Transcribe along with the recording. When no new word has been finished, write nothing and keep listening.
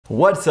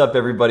What's up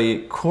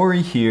everybody,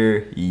 Corey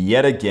here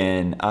yet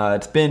again.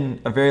 It's been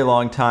a very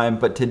long time,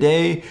 but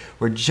today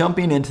we're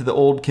jumping into the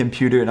old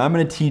computer and I'm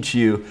going to teach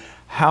you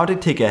how to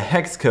take a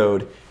hex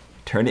code,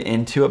 turn it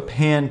into a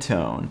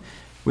Pantone.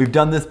 We've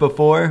done this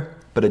before,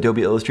 but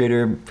Adobe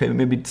Illustrator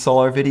maybe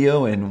saw our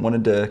video and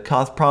wanted to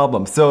cause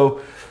problems.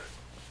 So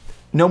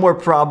no more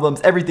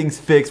problems, everything's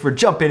fixed, we're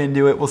jumping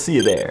into it, we'll see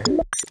you there.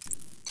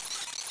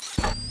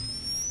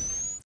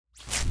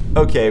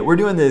 Okay, we're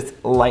doing this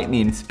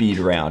lightning speed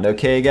round,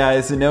 okay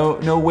guys?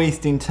 No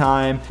wasting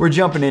time. We're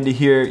jumping into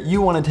here.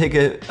 You wanna take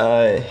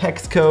a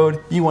hex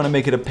code, you wanna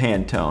make it a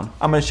Pantone.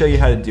 I'm gonna show you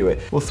how to do it.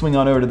 We'll swing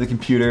on over to the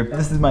computer.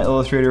 This is my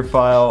Illustrator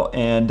file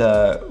and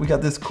we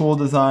got this cool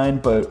design,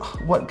 but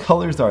what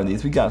colors are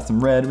these? We got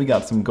some red, we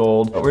got some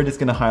gold. We're just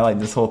gonna highlight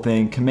this whole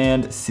thing,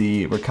 Command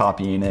C, we're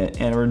copying it,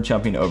 and we're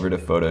jumping over to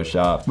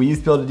Photoshop. We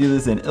used to be able to do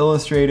this in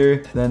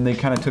Illustrator, then they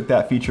kind of took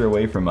that feature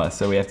away from us,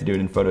 so we have to do it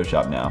in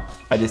Photoshop now.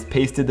 I just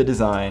pasted the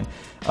design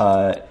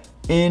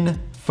in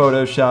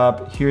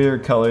Photoshop. Here are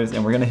colors,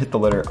 and we're gonna hit the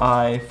letter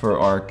I for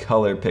our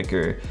color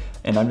picker.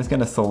 And I'm just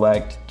gonna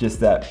select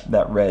just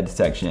that red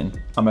section.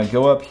 I'm gonna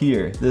go up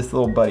here, this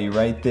little buddy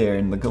right there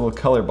in the little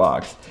color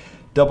box.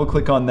 Double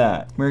click on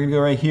that. We're gonna go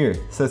right here.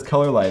 It says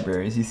color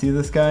libraries. You see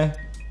this guy?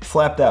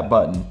 Slap that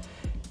button.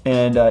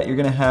 And you're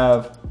gonna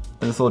have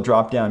this little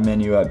drop down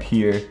menu up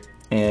here.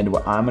 And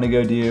what I'm gonna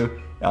go do,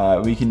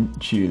 we can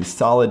choose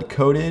solid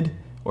coded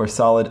or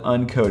solid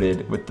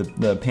uncoated with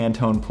the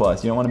Pantone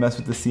Plus. You don't want to mess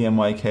with the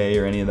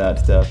CMYK or any of that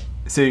stuff.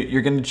 So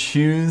you're going to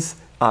choose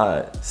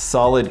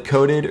solid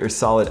coated or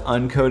solid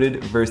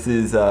uncoated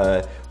versus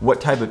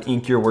what type of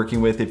ink you're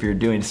working with. If you're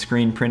doing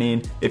screen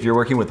printing, if you're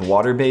working with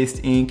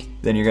water-based ink,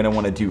 then you're going to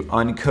want to do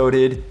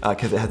uncoated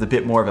because it has a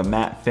bit more of a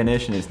matte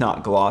finish and it's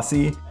not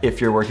glossy. If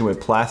you're working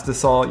with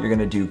plastisol, you're going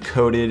to do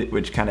coated,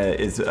 which kind of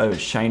is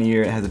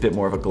shinier and has a bit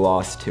more of a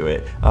gloss to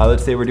it.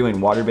 Let's say we're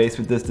doing water-based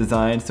with this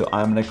design, so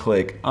I'm going to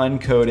click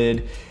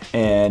uncoated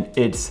and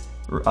it's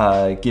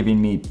giving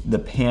me the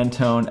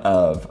Pantone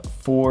of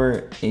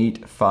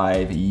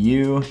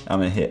 485U. I'm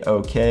gonna hit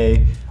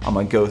OK. I'm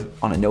gonna go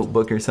on a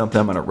notebook or something.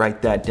 I'm gonna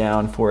write that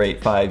down,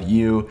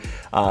 485U.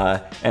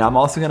 And I'm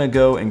also gonna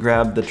go and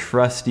grab the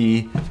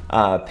trusty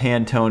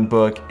Pantone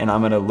book and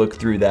I'm gonna look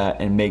through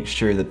that and make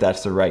sure that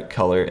that's the right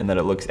color and that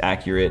it looks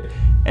accurate.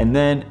 And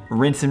then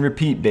rinse and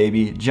repeat,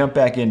 baby. Jump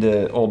back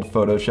into old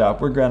Photoshop.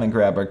 We're gonna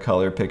grab our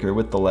color picker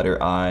with the letter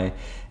I.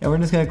 And we're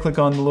just gonna click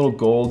on the little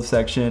gold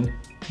section,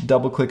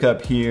 double click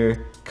up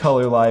here,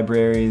 color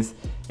libraries,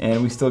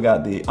 and we still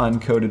got the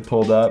uncoated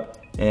pulled up,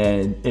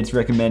 and it's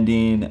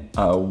recommending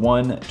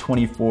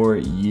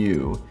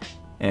 124U.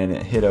 And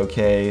hit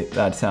OK,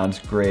 that sounds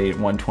great,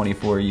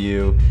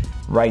 124U.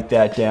 Write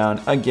that down.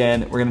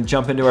 Again, we're gonna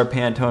jump into our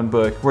Pantone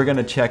book. We're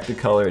gonna check the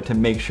color to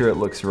make sure it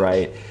looks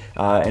right.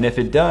 And if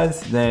it does,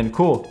 then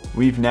cool.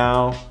 We've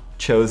now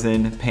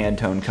chosen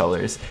Pantone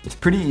colors. It's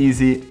pretty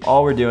easy.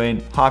 All we're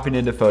doing, hopping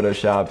into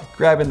Photoshop,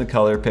 grabbing the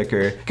color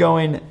picker,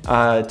 going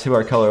to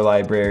our color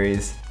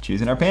libraries,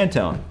 choosing our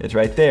Pantone. It's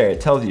right there, it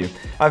tells you.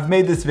 I've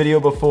made this video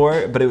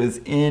before, but it was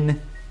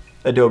in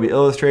Adobe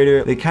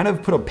Illustrator. They kind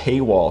of put a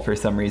paywall for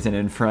some reason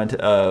in front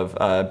of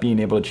being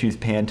able to choose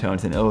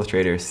Pantones in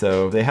Illustrator.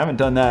 So they haven't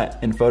done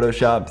that in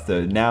Photoshop,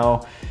 so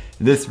now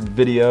this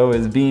video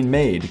is being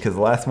made because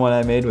the last one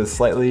I made was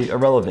slightly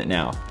irrelevant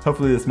now.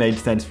 Hopefully this made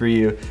sense for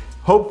you.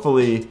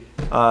 Hopefully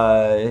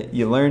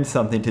you learned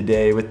something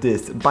today with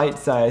this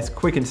bite-sized,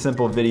 quick and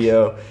simple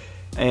video,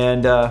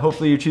 and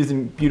hopefully you're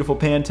choosing beautiful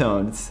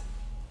Pantones.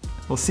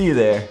 We'll see you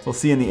there, we'll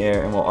see you in the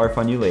air, and we'll ARF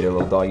on you later,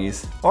 little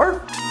doggies.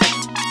 ARF!